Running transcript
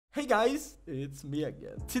Hey guys, it's me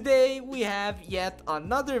again. Today we have yet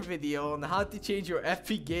another video on how to change your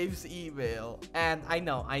Epic Games email. And I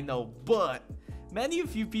know, but many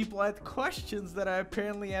of you people had questions that I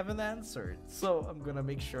apparently haven't answered. So I'm gonna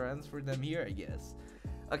make sure I answer them here, I guess.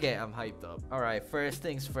 Okay, I'm hyped up. Alright, first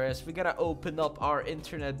things first, we gotta open up our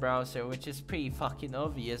internet browser, which is pretty fucking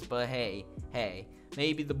obvious, but hey,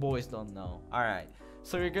 maybe the boys don't know. Alright,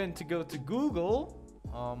 so you're going to go to Google.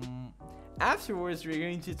 Afterwards, we're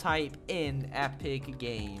going to type in Epic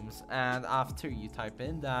Games, and after you type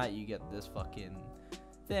in that, you get this fucking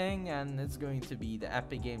thing, and it's going to be the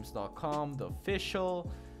epicgames.com, the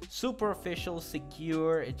official, super official,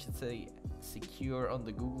 secure, it should say secure on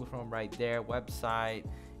the Google Chrome right there, website.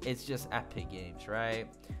 It's just Epic Games, right?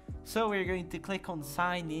 So we're going to click on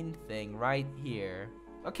sign in thing right here.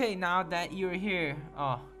 Okay, now that you're here,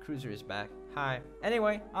 oh, Cruiser is back. Hi.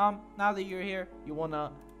 Anyway, now that you're here, you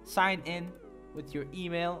wanna sign in with your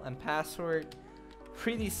email and password.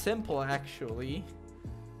 Pretty simple, actually.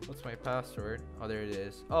 What's my password? Oh, there it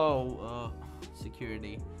is. Oh,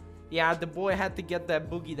 security. Yeah, the boy had to get that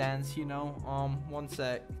boogie dance, you know. One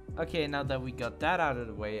sec. Okay, now that we got that out of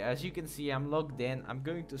the way, as you can see, I'm logged in. I'm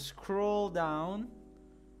going to scroll down.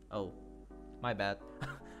 Oh, my bad.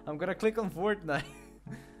 I'm gonna click on Fortnite.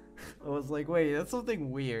 I was like, wait, that's something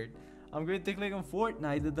weird. I'm going to click on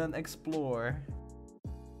Fortnite and then explore.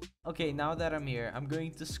 Okay, now that I'm here, I'm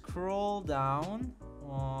going to scroll down.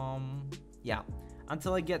 Yeah,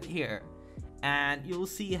 until I get here. And you'll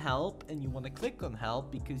see help, and you want to click on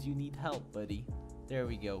help because you need help, buddy. There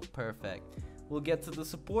we go, perfect. We'll get to the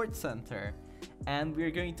support center, and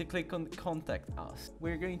we're going to click on contact us.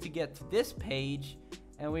 We're going to get to this page,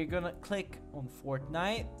 and we're gonna click on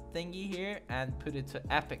Fortnite thingy here and put it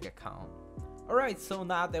to Epic account. Alright, so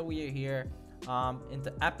now that we are here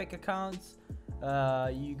into Epic accounts,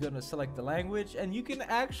 you're gonna select the language, and you can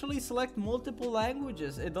actually select multiple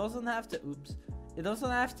languages. It doesn't have to it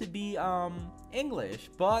doesn't have to be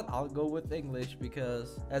English, but I'll go with English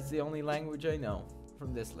because that's the only language I know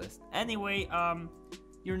from this list. Anyway,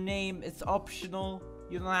 your name is optional.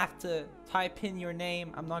 You don't have to type in your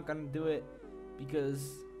name. I'm not gonna do it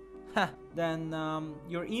because then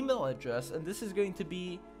your email address, and this is going to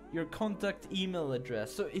be your contact email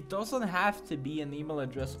address. So it doesn't have to be an email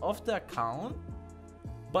address of the account,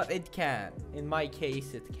 but it can. In my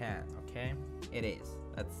case, it can. Okay, it is.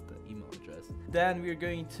 That's the email address. Then we're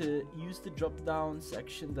going to use the drop down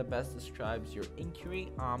section that best describes your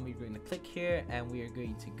inquiry. We're going to click here, and we are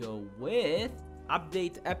going to go with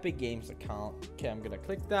update Epic Games account. Okay, I'm gonna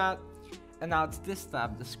click that, and now it's this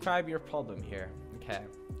tab, describe your problem here. Okay,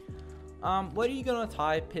 what are you gonna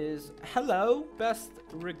type is hello, best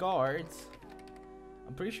regards.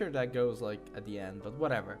 I'm pretty sure that goes like at the end, but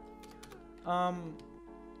whatever. I'd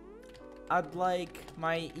like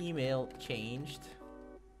my email changed.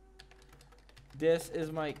 This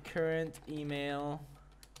is my current email,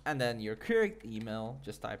 and then your current email,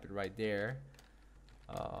 just type it right there.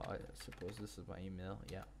 I suppose this is my email,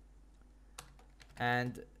 yeah.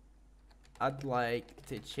 And I'd like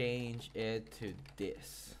to change it to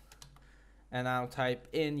this. And now type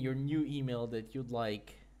in your new email that you'd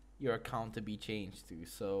like your account to be changed to.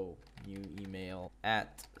 So new email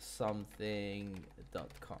at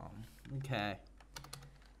something.com. Okay.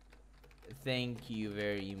 Thank you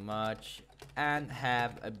very much, and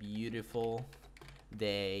have a beautiful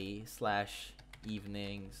day /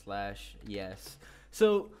 evening / yes.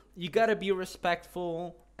 So you gotta be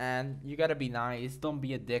respectful, and you gotta be nice. Don't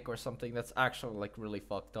be a dick or something that's actually like really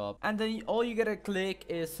fucked up. And then all you gotta click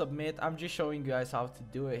is submit. I'm just showing you guys how to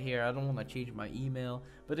do it here. I don't want to change my email,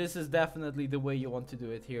 but this is definitely the way you want to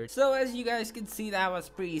do it here. So as you guys can see, that was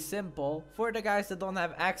pretty simple. For the guys that don't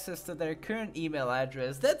have access to their current email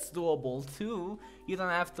address, that's doable too. You don't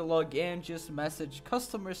have to log in, just message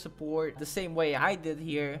customer support the same way I did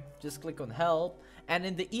here. Just click on help, and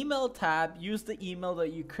in the email tab, use the email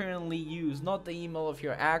that you currently use, not the email of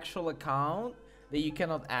your actual account that you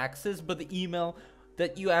cannot access, but the email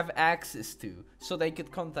that you have access to, so they could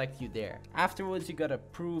contact you there. Afterwards, you gotta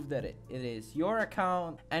prove that it is your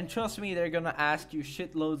account, and trust me, they're gonna ask you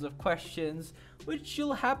shitloads of questions, which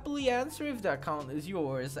you'll happily answer if the account is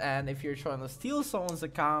yours. And if you're trying to steal someone's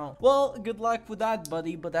account, well, good luck with that,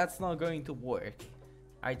 buddy, but that's not going to work.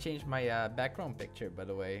 I changed my background picture, by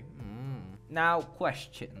the way. Now,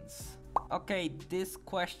 questions. Okay, this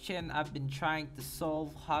question I've been trying to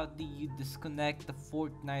solve. How do you disconnect the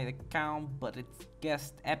Fortnite account but it's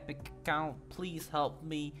guest Epic account? Please help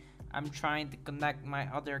me. I'm trying to connect my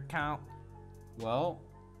other account. Well,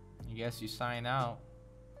 I guess you sign out.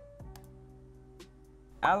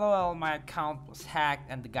 LOL, my account was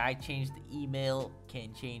hacked and the guy changed the email.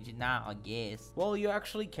 Can't change it now, I guess. Well, you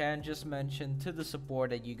actually can just mention to the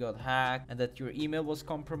support that you got hacked and that your email was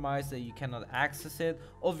compromised, that you cannot access it.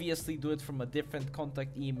 Obviously, do it from a different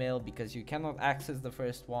contact email because you cannot access the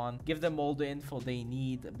first one. Give them all the info they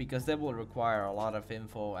need because they will require a lot of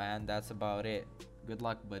info, and that's about it. Good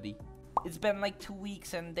luck, buddy. It's been like 2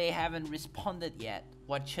 weeks and they haven't responded yet.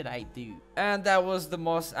 What should I do? And that was the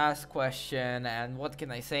most asked question, and what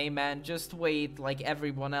can I say, man? Just wait like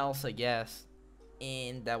everyone else, I guess.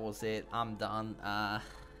 And that was it. I'm done.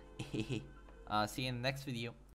 See you in the next video.